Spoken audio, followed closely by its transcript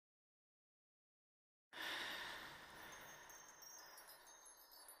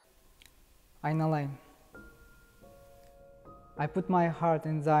Ainalayin. I put my heart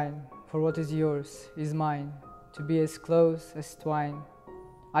in thine, for what is yours is mine, to be as close as twine.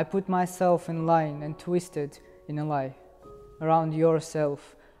 I put myself in line and twisted in a lie. Around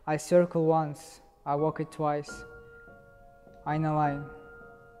yourself I circle once, I walk it twice. Ainalayin.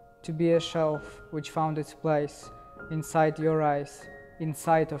 To be a shelf which found its place inside your eyes,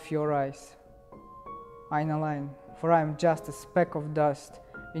 inside of your eyes. Ainalayin. For I am just a speck of dust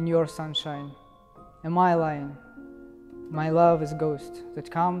in your sunshine. Am I lying? My love is a ghost that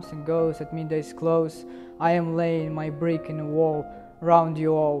comes and goes at midday's close. I am laying my brick in a wall round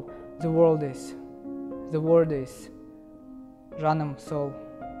you all. The word is Жаным сол.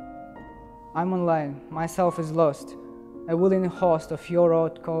 I'm online, myself is lost, a willing host of your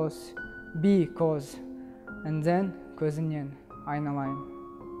odd cause. Be cause, and then көзіңнен айналайын.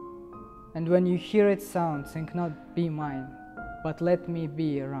 And when you hear its sound, think not be mine, but let me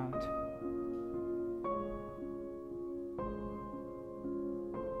be around.